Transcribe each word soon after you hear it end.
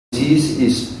disease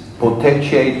is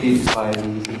potentiated by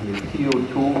the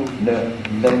CO2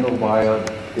 nanowire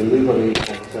delivery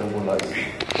of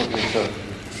cerebralizing. Professor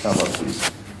Sharma,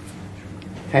 please.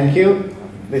 Thank you.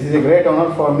 This is a great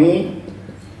honor for me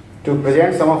to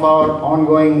present some of our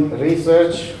ongoing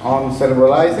research on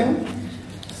cerebralizing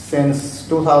since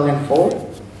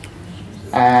 2004.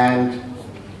 And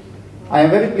I am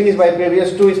very pleased by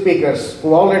previous two speakers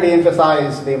who already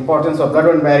emphasized the importance of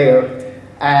blood-brain barrier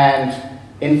and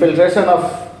infiltration of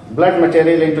blood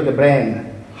material into the brain.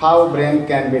 How brain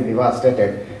can be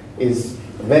devastated is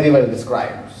very well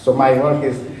described. So my work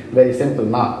is very simple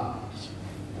now.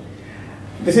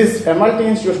 This is a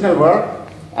multi-institutional work,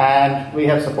 and we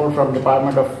have support from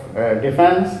Department of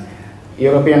Defense,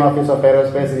 European Office of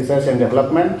Aerospace Research and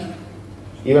Development,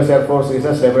 US Air Force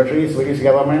Research Laboratory, Swedish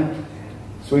government,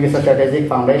 Swedish Strategic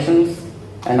Foundations,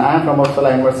 and I am from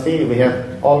Uppsala University. We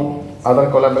have all other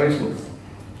collaborations.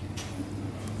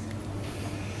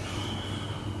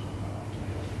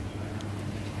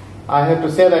 I have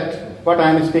to say that what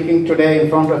I am speaking today in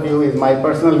front of you is my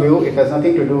personal view. It has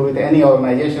nothing to do with any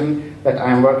organization that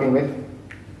I am working with.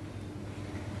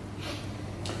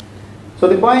 So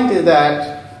the point is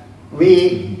that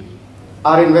we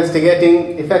are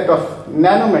investigating effect of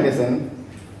nanomedicine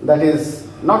that is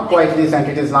not quite recent.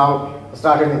 It is now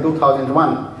started in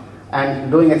 2001 and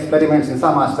doing experiments in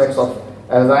some aspects of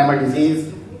Alzheimer's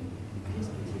disease.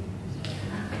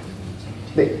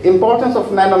 The importance of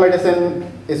nanomedicine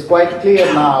is quite clear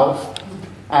now,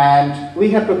 and we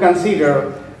have to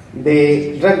consider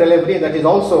the drug delivery that is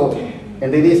also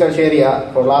in the research area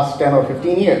for last 10 or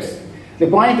 15 years. The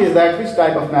point is that which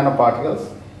type of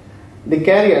nanoparticles, the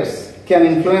carriers can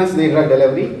influence the drug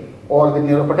delivery or the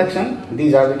neuroprotection.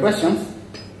 These are the questions.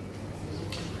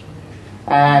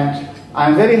 And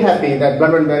I'm very happy that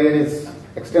blood-brain barrier is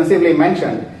extensively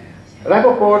mentioned.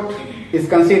 Rappaport is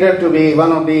considered to be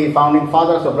one of the founding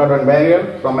fathers of blood-brain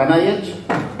barrier from NIH,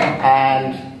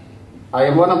 and I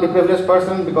am one of the privileged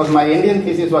persons because my Indian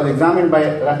thesis was examined by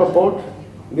Rappaport.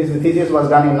 This thesis was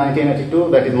done in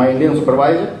 1982, that is my Indian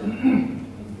supervisor.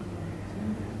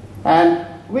 And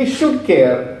we should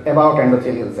care about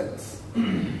endothelial cells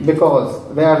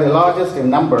because they are the largest in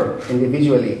number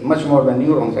individually, much more than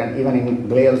neurons and even in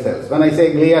glial cells. When I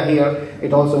say glia here,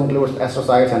 it also includes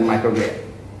astrocytes and microglia.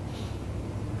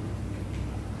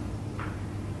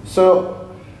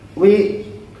 So we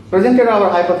presented our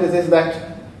hypothesis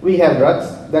that we have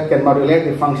drugs that can modulate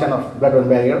the function of blood-brain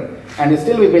barrier, and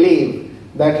still we believe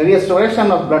that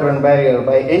restoration of blood-brain barrier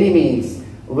by any means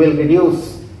will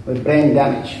reduce the brain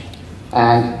damage.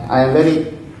 And I am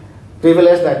very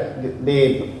privileged that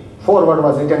the foreword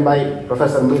was written by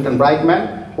Professor Milton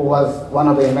Brightman, who was one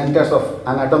of the inventors of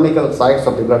anatomical sites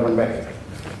of the blood-brain barrier.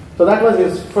 So that was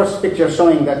his first picture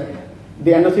showing that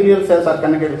the endothelial cells are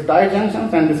connected with tight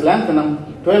junctions, and this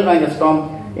lanthanum, 12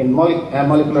 angstrom in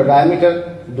molecular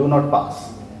diameter, do not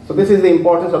pass. So this is the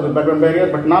importance of the blood-brain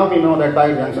barrier, but now we know that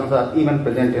tight junctions are even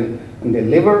present in the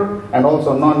liver and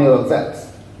also non-neural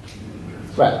cells.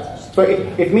 Well, so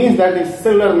it means that the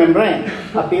cellular membrane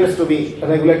appears to be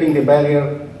regulating the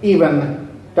barrier even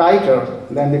tighter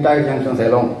than the tight junctions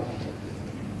alone.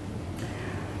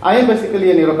 I am basically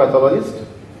a neuropathologist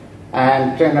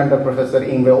and trained under Professor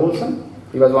Yngve Olsen.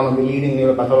 He was one of the leading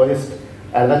neuropathologists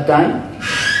at that time.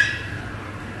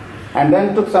 And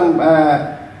then took some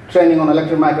training on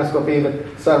electron microscopy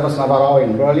with Servus Navarro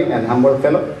in Berlin as Humboldt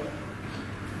Fellow.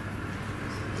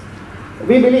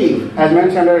 We believe, as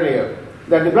mentioned earlier,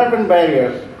 that the blood-brain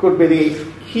barrier could be the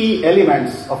key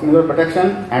elements of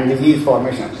neuroprotection and disease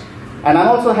formation. And I'm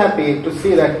also happy to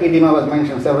see that edema was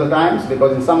mentioned several times,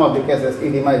 because in some of the cases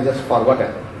edema is just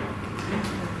forgotten.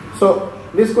 So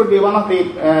this could be one of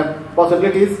the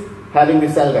possibilities, having the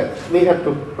cell death. We have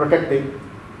to protect the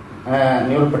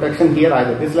neuroprotection here,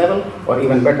 either this level or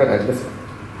even better at this level.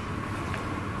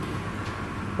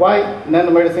 Why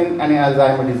nanomedicine and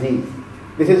Alzheimer's disease?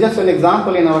 This is just an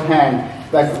example in our hand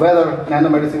that whether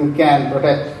nanomedicine can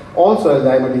protect also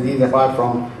Alzheimer's disease apart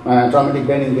from traumatic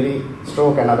brain injury,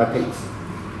 stroke and other things.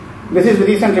 This is the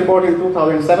recent report in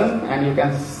 2007, and you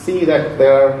can see that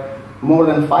there are more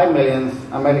than 5 million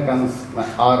Americans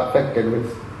are affected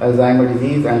with Alzheimer's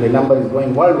disease, and the number is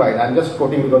going worldwide. I'm just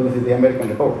quoting because this is the American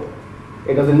report.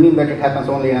 It doesn't mean that it happens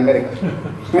only in America.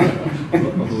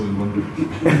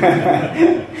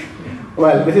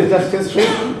 Well, this is just history,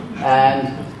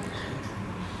 and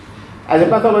as a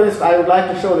pathologist, I would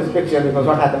like to show this picture because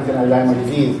what happens in Alzheimer's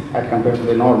disease as compared to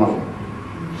the normal.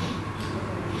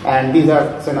 And these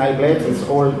are senile plates, it's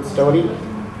old story.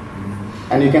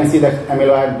 And you can see that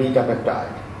amyloid beta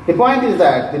peptide. The point is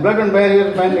that the blood-brain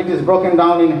barrier, when it is broken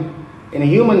down in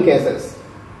human cases,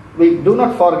 we do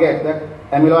not forget that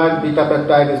amyloid beta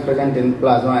peptide is present in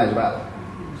plasma as well.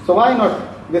 So why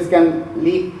not this can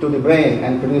leak to the brain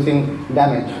and producing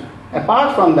damage?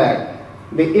 Apart from that,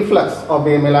 the efflux of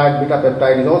the amyloid beta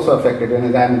peptide is also affected in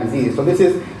Alzheimer's disease. So this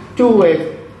is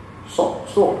two-way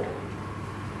sword.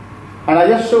 And I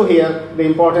just show here the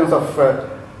importance of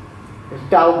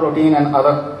tau protein and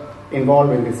other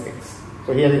involved in this case.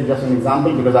 So here is just an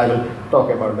example because I will talk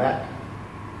about that.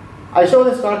 I show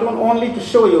this cartoon only to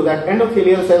show you that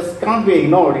endothelial cells can't be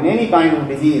ignored in any kind of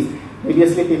disease.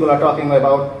 Previously people are talking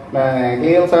about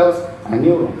glial cells and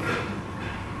neurons.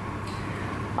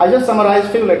 I just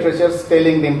summarized few literatures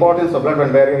telling the importance of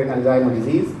blood-brain barrier in Alzheimer's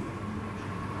disease.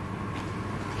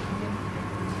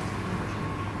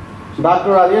 Dr.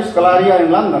 Rajesh Kalaria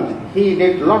in London, he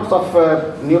did lots of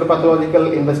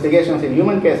neuropathological investigations in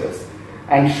human cases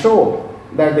and showed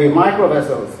that the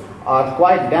microvessels are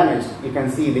quite damaged. You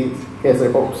can see these case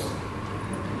reports.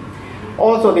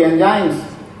 Also, the enzymes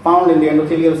found in the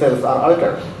endothelial cells are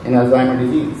altered in Alzheimer's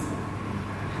disease.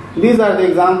 These are the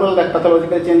examples that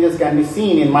pathological changes can be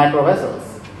seen in microvessels.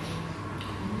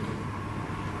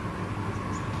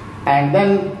 And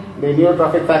then the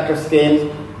neurotrophic factors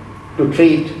came to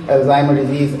treat Alzheimer's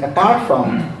disease apart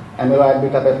from amyloid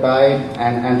beta peptide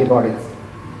and antibodies.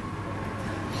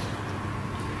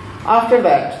 After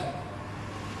that,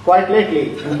 quite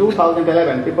lately, in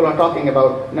 2011, people are talking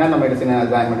about nanomedicine and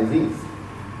Alzheimer's disease.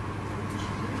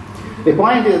 The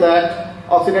point is that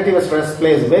oxidative stress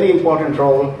plays a very important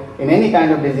role in any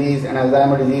kind of disease, and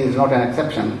Alzheimer's disease is not an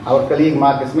exception. Our colleague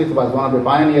Mark Smith was one of the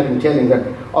pioneers in telling that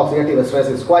oxidative stress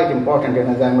is quite important in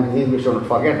Alzheimer's disease. We should not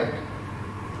forget it.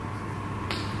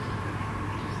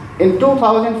 In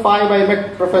 2005, I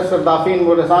met Professor Dafin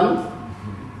Murasanu,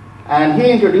 and he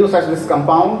introduced us this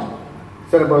compound,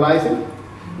 cerebrolysine,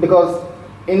 because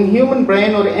in human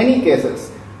brain or any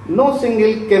cases, no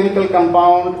single chemical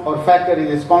compound or factor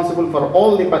is responsible for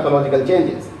all the pathological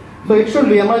changes. So it should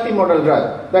be a multimodal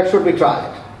drug that should be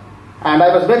tried. And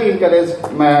I was very encouraged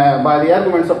by the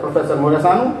arguments of Professor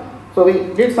Murasanu. So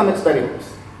we did some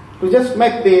experiments. To just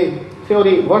make the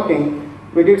theory working,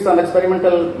 we did some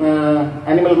experimental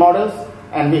animal models,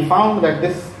 and we found that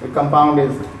this compound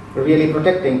is really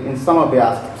protecting in some of the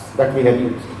aspects that we have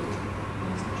used.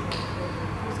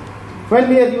 When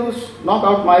we have used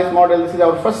knockout mice model, this is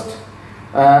our first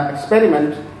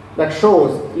experiment that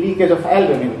shows leakage of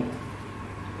albumin,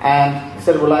 and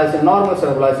cerebrolysine, normal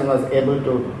cerebrolysine was able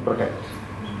to protect.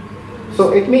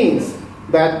 So it means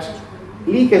that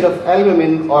leakage of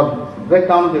albumin or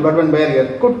breakdown of the blood-brain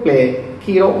barrier could play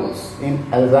key roles in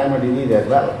Alzheimer's disease as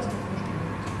well.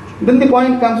 Then the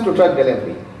point comes to drug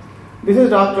delivery. This is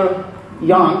Dr.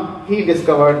 Young. He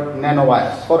discovered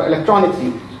nanowires for electronics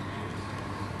use.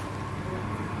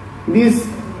 These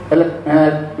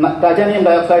titanium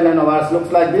dioxide nanowires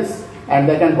looks like this, and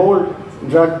they can hold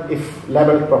drug if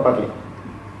labeled properly.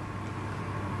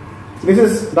 This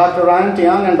is Dr. Ryan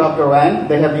Tian and Dr. Wang.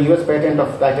 They have the US patent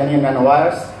of titanium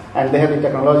nanowires, and they have the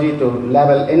technology to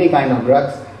label any kind of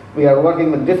drugs. We are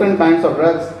working with different kinds of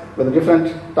drugs, with different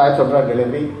types of drug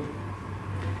delivery.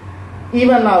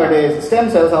 Even nowadays, stem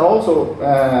cells are also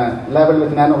labeled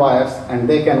with nanowires, and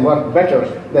they can work better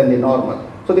than the normal.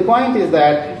 So the point is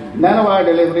that nanowire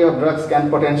delivery of drugs can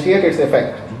potentiate its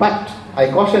effect. But I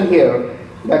caution here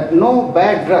that no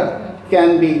bad drug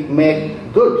can be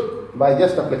made good by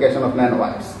just application of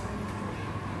nanowires.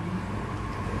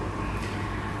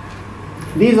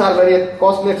 These are very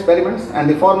costly experiments, and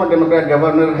the former Democrat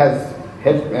governor has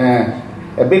had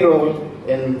a big role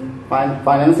in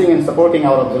financing and supporting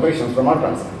our observations from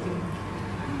Arkansas.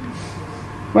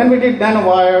 When we did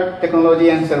nanowire technology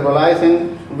and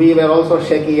cerebrolysine, we were also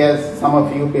shaky, as some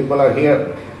of you people are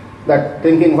here, that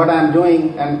thinking what I am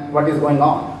doing and what is going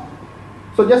on.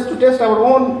 So just to test our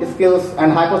own skills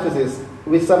and hypothesis,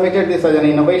 we submitted this as an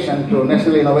innovation to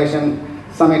National Innovation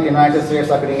Summit in the United States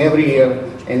occurring every year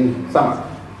in summer.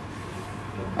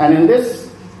 And in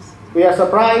this, we are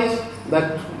surprised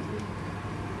that,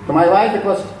 to my right, it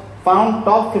was found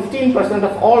top 15%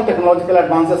 of all technological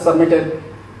advances submitted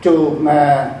to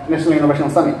National Innovation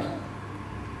Summit.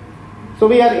 So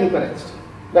we are encouraged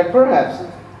that perhaps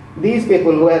these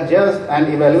people who have judged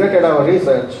and evaluated our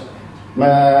research,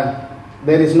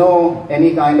 there is no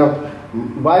any kind of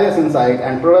bias inside,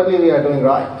 and probably we are doing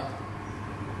right.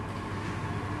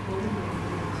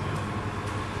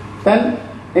 Then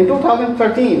in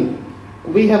 2013,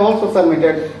 we have also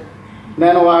submitted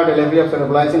nanowire delivery of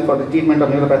cerebrolysine for the treatment of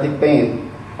neuropathic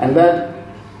pain, and that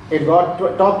it got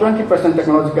top 20%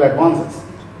 technological advances.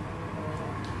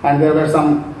 And there were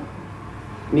some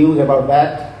news about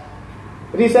that.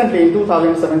 Recently, in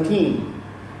 2017,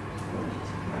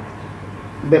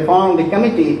 they formed the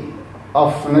committee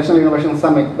of National Innovation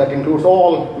Summit that includes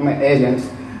all agents,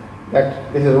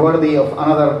 that this is worthy of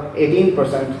another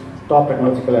 18% top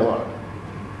technological award.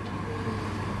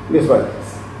 This was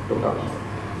 2000.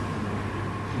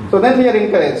 So then we are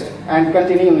encouraged and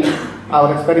continuing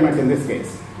our experiments in this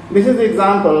case. This is the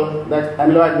example that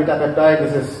amyloid beta peptide,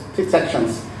 this is 6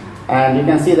 sections, and you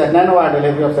can see that nanowire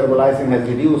delivery of cerebrolysin has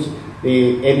reduced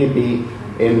the ABP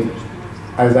in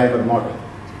Alzheimer model.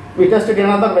 We tested in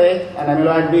another way, and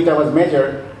amyloid beta was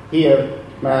measured here,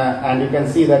 and you can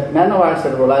see that nanowire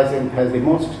cerebrolysin has the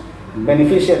most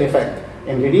beneficial effect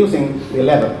in reducing the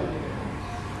level.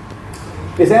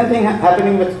 The same thing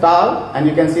happening with tau, and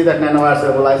you can see that nanowire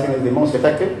cerebrolysin is the most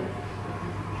effective.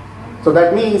 So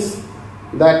that means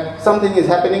that something is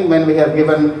happening when we have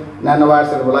given nanowire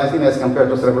cerebrolysin as compared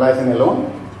to cerebrolysin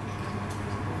alone.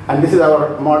 And this is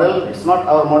our model. It's not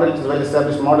our model, it's a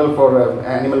well-established model for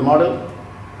animal model.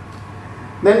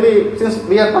 Then since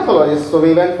we are pathologists, so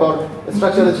we went for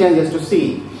structural changes to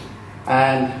see.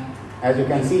 And as you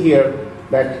can see here,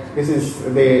 that this is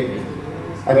the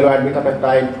amyloid beta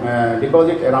peptide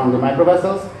deposit around the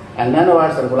microvessels, and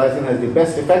nanowire cerebrolysin has the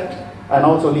best effect, and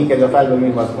also leakage of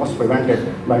albumin was most prevented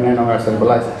by nanowire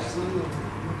cerebrolysin.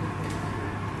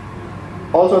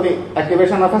 Also the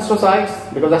activation of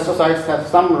astrocytes, because astrocytes have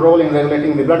some role in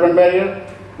regulating the blood-brain barrier,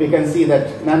 we can see that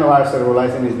nanowire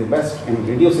cerebrolysin is the best in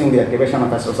reducing the activation of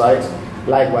astrocytes,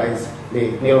 likewise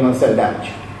the neuronal cell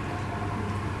damage.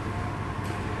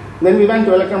 Then we went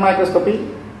to electron microscopy,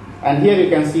 and here you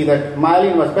can see that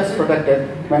myelin was best protected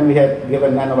when we had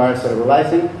given nanowire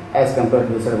cerebrolysin as compared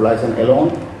to the cerebrolysin alone,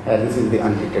 as this is the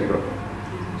untreated group.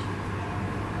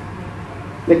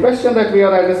 The question that we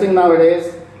are addressing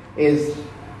nowadays is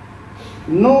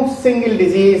no single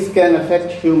disease can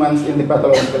affect humans in the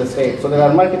pathological state. So there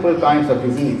are multiple kinds of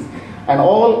disease, and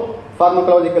all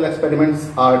pharmacological experiments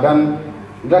are done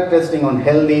drug testing on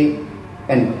healthy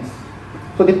animals.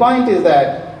 So the point is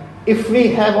that if we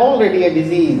have already a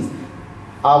disease,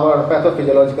 our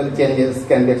pathophysiological changes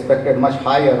can be expected much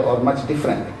higher or much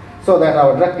different, so that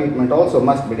our drug treatment also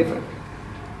must be different.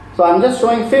 So I'm just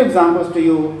showing few examples to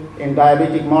you in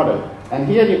diabetic model, and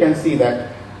here you can see that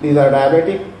these are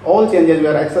diabetic, all changes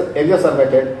were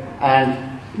exacerbated,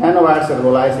 and nanowire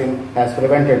cerebrolysin has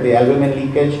prevented the albumin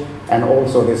leakage and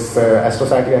also this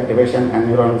astrocytic activation and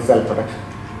neuronal cell protection.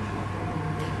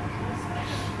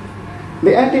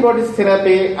 The antibodies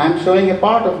therapy, I'm showing a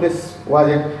part of this was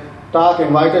a talk,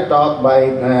 invited talk by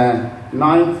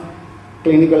 9th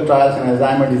clinical trials in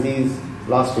Alzheimer's disease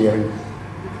last year.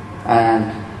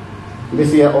 And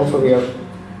this year also we are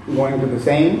going to the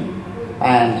same.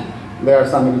 And there are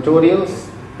some editorials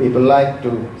people like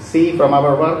to see from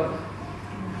our work.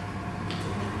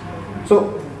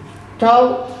 So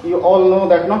tau, you all know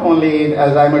that not only in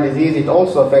Alzheimer's disease, it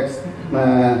also affects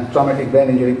traumatic brain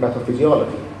injury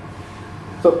pathophysiology.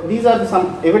 So these are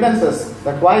some evidences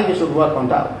that why we should work on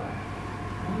tau.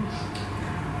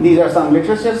 These are some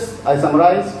literatures I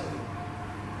summarized.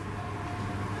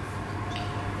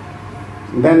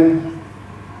 Then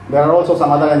there are also some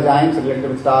other enzymes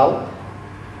related with tau.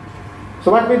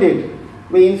 So what we did,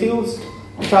 we infused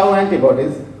tau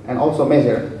antibodies and also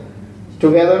measured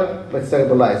together with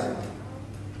cerebrolysin.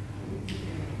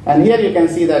 And here you can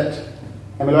see that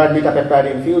amyloid beta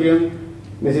peptide infusion,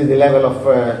 this is the level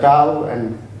of tau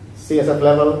and CSF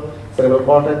level, cerebral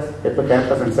cortex,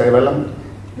 hippocampus and cerebellum.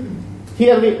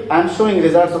 Here I am showing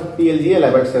results of PLGA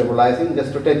level cerebrolysin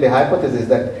just to take the hypothesis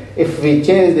that if we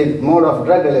change the mode of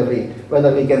drug delivery,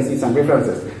 whether we can see some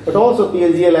differences. But also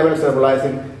PLGA level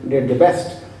cerebrolysin did the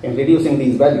best in reducing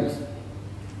these values.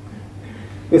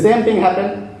 The same thing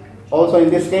happened also in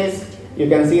this case. You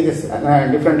can see this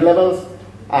different levels,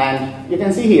 and you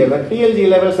can see here that PLG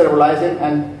level cerebrolysin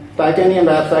and titanium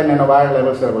dioxide nanowire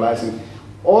level cerebrolysin,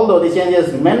 although the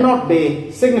changes may not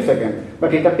be significant,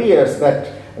 but it appears that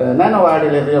nanowire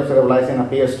delivery of cerebrolysin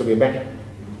appears to be better.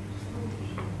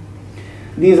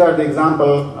 These are the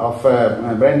example of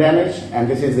brain damage, and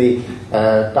this is the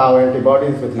tau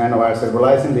antibodies with nanowire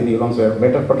cerebrolysin. The neurons were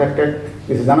better protected.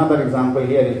 This is another example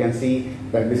here. You can see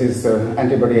that this is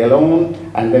antibody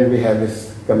alone, and then we have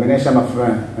this combination of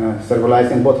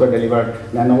cerebrolysin. Both were delivered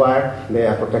nanowire. They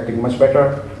are protecting much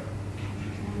better.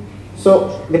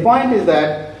 So the point is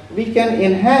that we can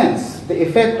enhance the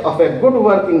effect of a good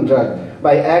working drug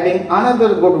by adding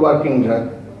another good working drug,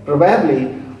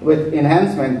 probably with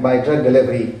enhancement by drug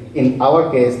delivery, in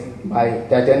our case by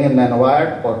titanium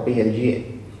nanowire or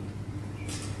PLGA.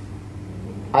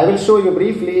 I will show you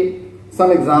briefly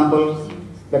some examples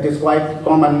that is quite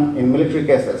common in military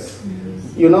cases.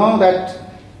 You know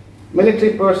that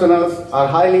military personnel are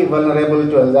highly vulnerable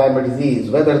to Alzheimer's disease,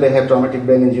 whether they have traumatic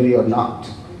brain injury or not.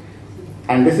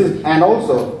 And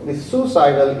also the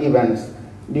suicidal events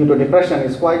due to depression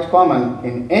is quite common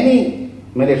in any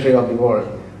military of the world,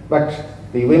 but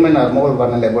the women are more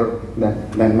vulnerable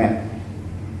than men.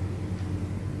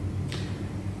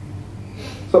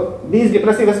 So these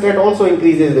depressive state also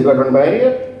increases the blood-brain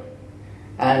barrier,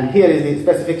 and here is the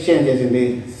specific changes in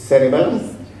the cerebellum,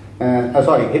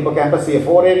 hippocampus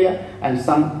CF4 area and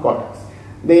some cortex.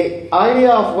 The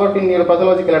idea of working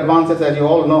neuropathological advances, as you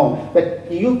all know,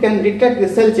 that you can detect the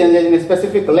cell changes in a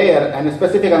specific layer and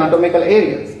specific anatomical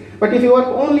areas. But if you work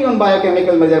only on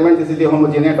biochemical measurement, this is the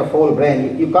homogeneity of whole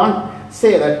brain, you can't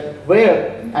say that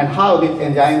where and how these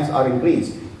enzymes are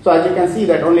increased. So as you can see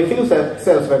that only few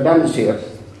cells were damaged here.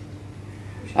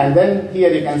 And then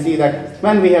here you can see that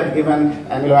when we have given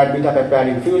amyloid beta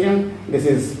peptide infusion, this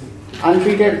is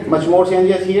untreated, much more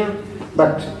changes here,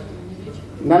 but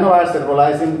nanowire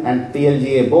cerebrolizing and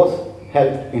PLGA both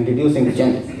help in reducing the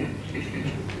changes.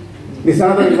 This is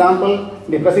another example.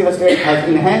 Depressive state has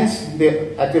enhanced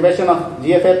the activation of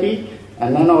GFAP,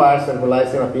 and nanowire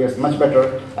cerebrolizing appears much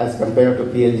better as compared to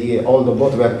PLGA, although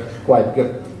both were quite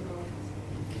good.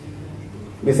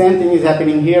 The same thing is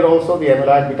happening here also, the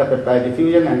amyloid beta peptide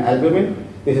diffusion and albumin.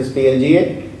 This is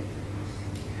PLGA.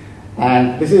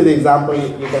 And this is the example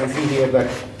you can see here that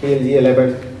PLGA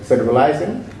level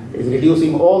cerebrolizing is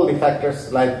reducing all the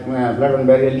factors like blood-brain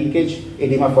barrier leakage,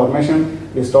 edema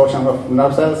formation, distortion of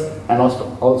nerve cells, and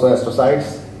also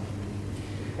astrocytes.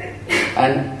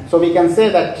 And so we can say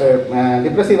that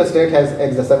depressive state has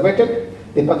exacerbated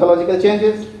the pathological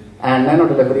changes, and nano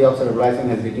delivery of cerebrolizing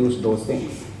has reduced those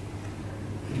things.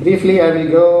 Briefly, I will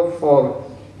go for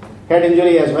head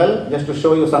injury as well, just to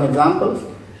show you some examples.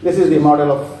 This is the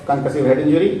model of concussive head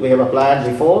injury we have applied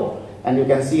before, and you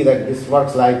can see that this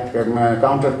works like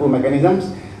counter-coup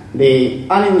mechanisms. The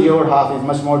uninjured half is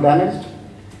much more damaged.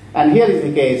 And here is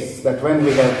the case that when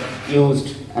we have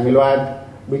used amyloid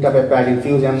beta peptide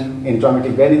infusion in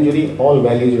traumatic brain injury, all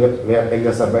values were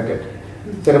exacerbated.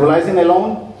 Cerebrolizing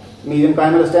alone,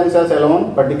 mesenchymal stem cells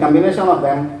alone, but the combination of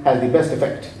them has the best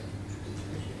effect.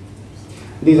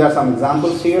 These are some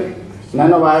examples here.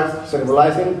 Nanowires,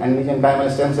 cerebrolizing, and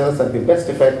mesenchymal stem cells have the best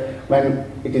effect when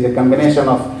it is a combination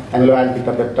of amyloid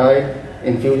beta peptide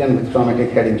infusion with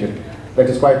traumatic head injury. That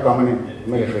is quite common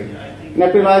in military.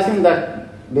 Nepralizing,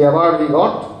 that the award we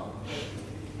got,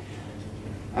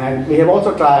 and we have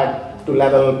also tried to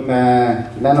level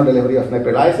nano delivery of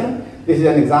nepralizing. This is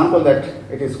an example that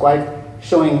it is quite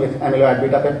showing with amyloid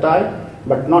beta peptide,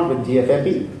 but not with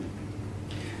GFAP.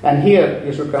 And here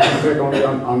you should concentrate only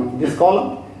on this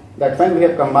column, that when we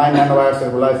have combined nanowire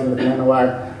cerebrolizing with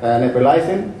nanowire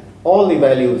nepralizing, all the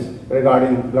values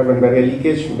regarding blood-brain barrier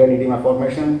leakage, brain edema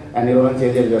formation, and neuronal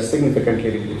changes were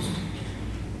significantly reduced.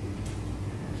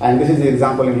 And this is the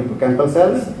example in hippocampal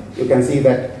cells. You can see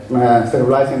that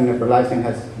cerebrolizing and nepralizing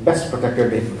has best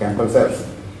protected the hippocampal cells.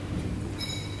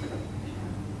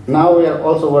 Now we are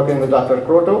also working with Dr.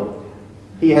 Croto.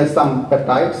 He has some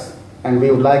peptides, and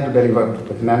we would like to deliver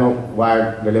with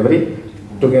nanowire delivery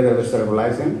together with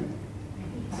cerebrolizing.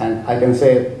 And I can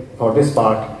say for this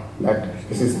part that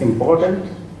this is important.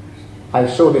 I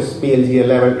show this PLGA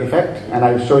level effect, and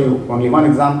I will show you only one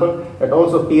example, that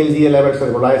also PLGA level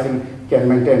cerebrolizing can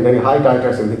maintain very high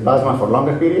titers in the plasma for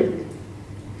longer period.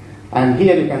 And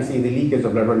here you can see the leakage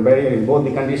of blood-brain barrier in both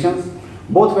the conditions.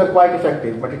 Both were quite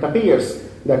effective, but it appears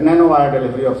that nanowire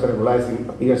delivery of cerebrolizing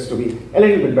appears to be a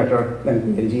little bit better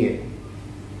than PLGA.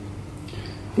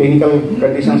 Clinical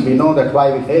conditions, we know that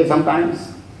why we fail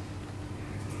sometimes.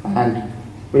 And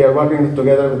we are working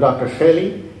together with Dr.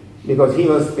 Shaley because he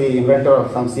was the inventor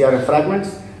of some CRF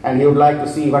fragments, and he would like to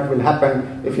see what will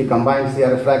happen if we combine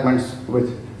CRF fragments with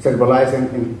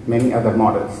cerebrolizing in many other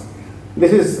models.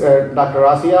 This is Dr.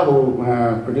 Asia, who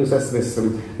produces this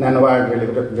nanowire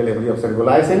delivery of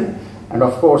cerebrolizing. And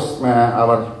of course,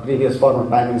 our previous former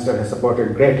Prime Minister has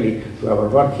supported greatly to our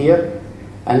work here.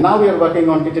 And now we are working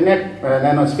on titanate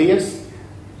nanospheres.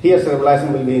 Here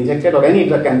cerebrolizing will be injected, or any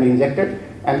drug can be injected,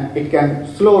 and it can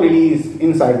slow release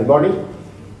inside the body.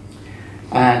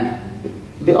 And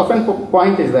the often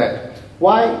point is that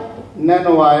why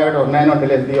nanowired or nano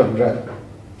delivery of drug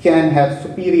can have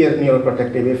superior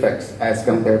neuroprotective effects as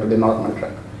compared to the normal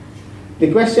drug.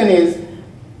 The question is,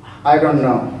 I don't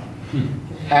know,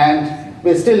 and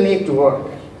we still need to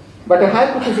work. But a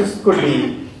hypothesis could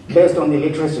be based on the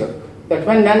literature that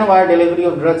when nanowire delivery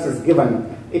of drugs is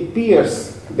given, it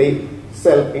pierces the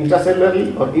cell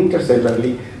intracellularly or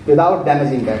intercellularly without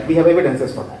damaging that. We have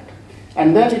evidences for that.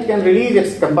 And then it can release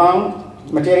its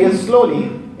compound material slowly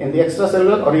in the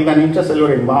extracellular or even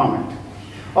intracellular environment.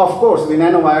 Of course, the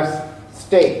nanowires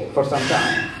stay for some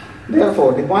time.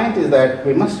 Therefore, the point is that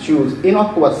we must choose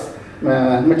innocuous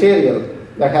material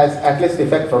that has at least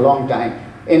effect for a long time.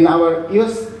 In our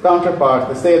US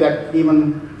counterpart, they say that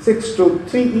even 6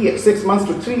 months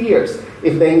to 3 years,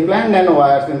 if they implant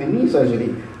nanowires in the knee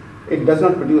surgery, it does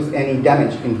not produce any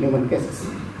damage in human cases.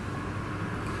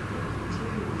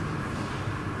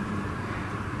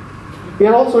 We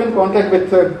are also in contact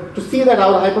with, to see that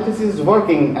our hypothesis is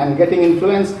working and getting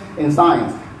influence in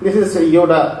science. This is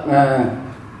Yoda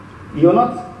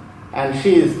Yunot, and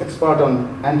she is expert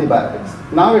on antibiotics.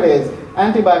 Nowadays,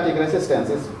 antibiotic resistance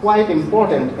is quite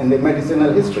important in the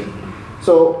medicinal history.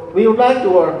 So we would like to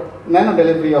work nano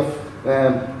delivery of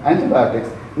antibiotics.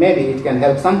 Maybe it can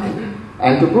help something.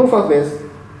 And to proof of this,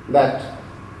 that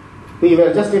we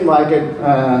were just invited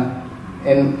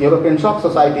in European Shock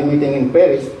Society meeting in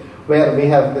Paris, where we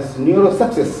have this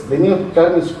neurosepsis. The new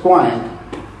term is coined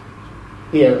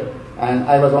here, and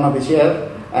I was one of the chair,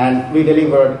 and we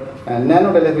delivered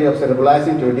nano delivery of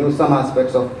cerebrolysin to reduce some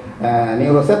aspects of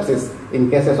neurosepsis in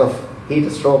cases of heat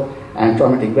stroke and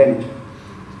traumatic brain injury.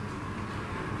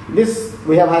 This,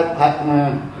 we have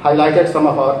highlighted some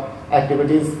of our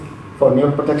activities for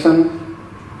neuroprotection.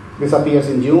 This appears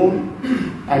in June,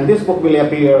 and this book will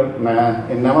appear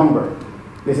in November.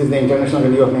 This is the International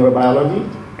Review of Neurobiology,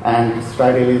 and its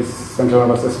title is Central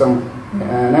Nervous System,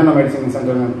 Nanomedicine in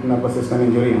Central Nervous System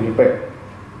Injury and Repair.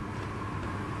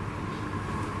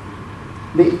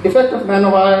 The effect of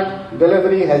nanowire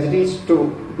delivery has reached to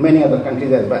many other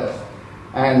countries as well,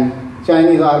 and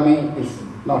Chinese army is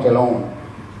not alone.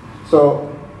 So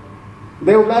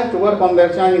they would like to work on their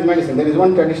Chinese medicine. There is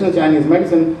one traditional Chinese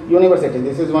medicine university.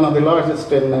 This is one of the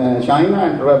largest in China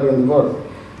and probably in the world.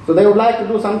 So they would like to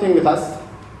do something with us,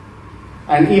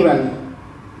 and even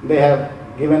they have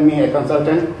given me a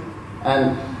consultant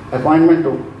and appointment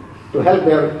to help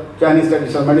their Chinese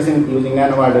traditional medicine using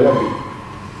nanowire delivery.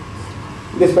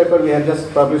 This paper we have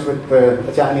just published with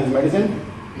the Chinese medicine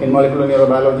in molecular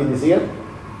neurobiology this year.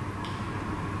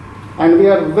 And we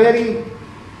are very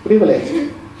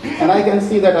privileged. And I can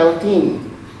see that our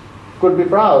team could be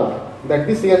proud that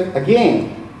this year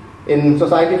again in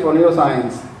Society for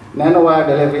Neuroscience, nanowire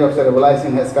delivery of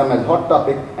cerebrolysin has come as hot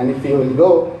topic, and if you will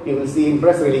go, you will see in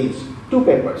press release 2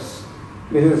 papers.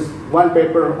 This is one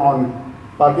paper on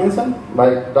Parkinson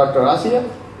by Dr. Asia,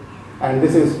 and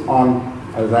this is on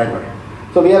Alzheimer.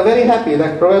 So we are very happy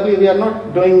that probably we are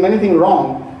not doing anything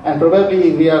wrong, and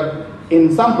probably we are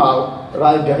in somehow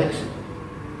right direction.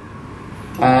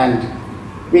 And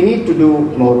we need to do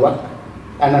more work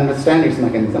and understand its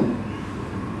mechanism.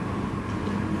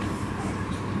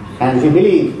 And we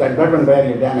believe that blood-brain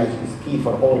barrier damage is key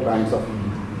for all kinds of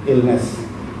illness.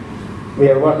 We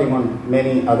are working on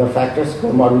many other factors.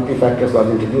 Comorbidity factors was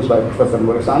introduced by Professor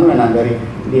Murisanu, and I'm very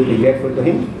deeply grateful to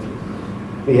him.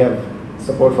 We have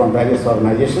support from various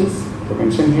organizations to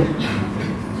mention here.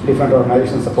 Different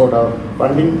organizations support our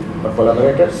funding for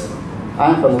collaborators.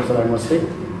 I am from Uppsala University,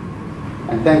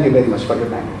 and thank you very much for your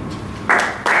time.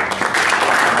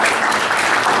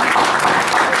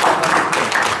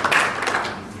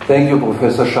 Thank you,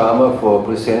 Professor Sharma, for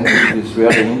presenting this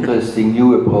very interesting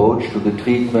new approach to the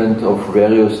treatment of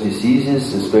various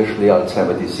diseases, especially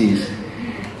Alzheimer's disease.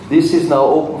 This is now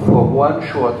open for one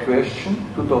short question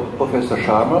to Professor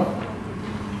Sharma.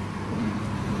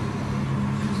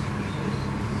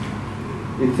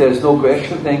 If there is no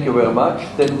question, thank you very much.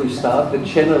 Then we start the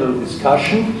general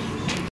discussion.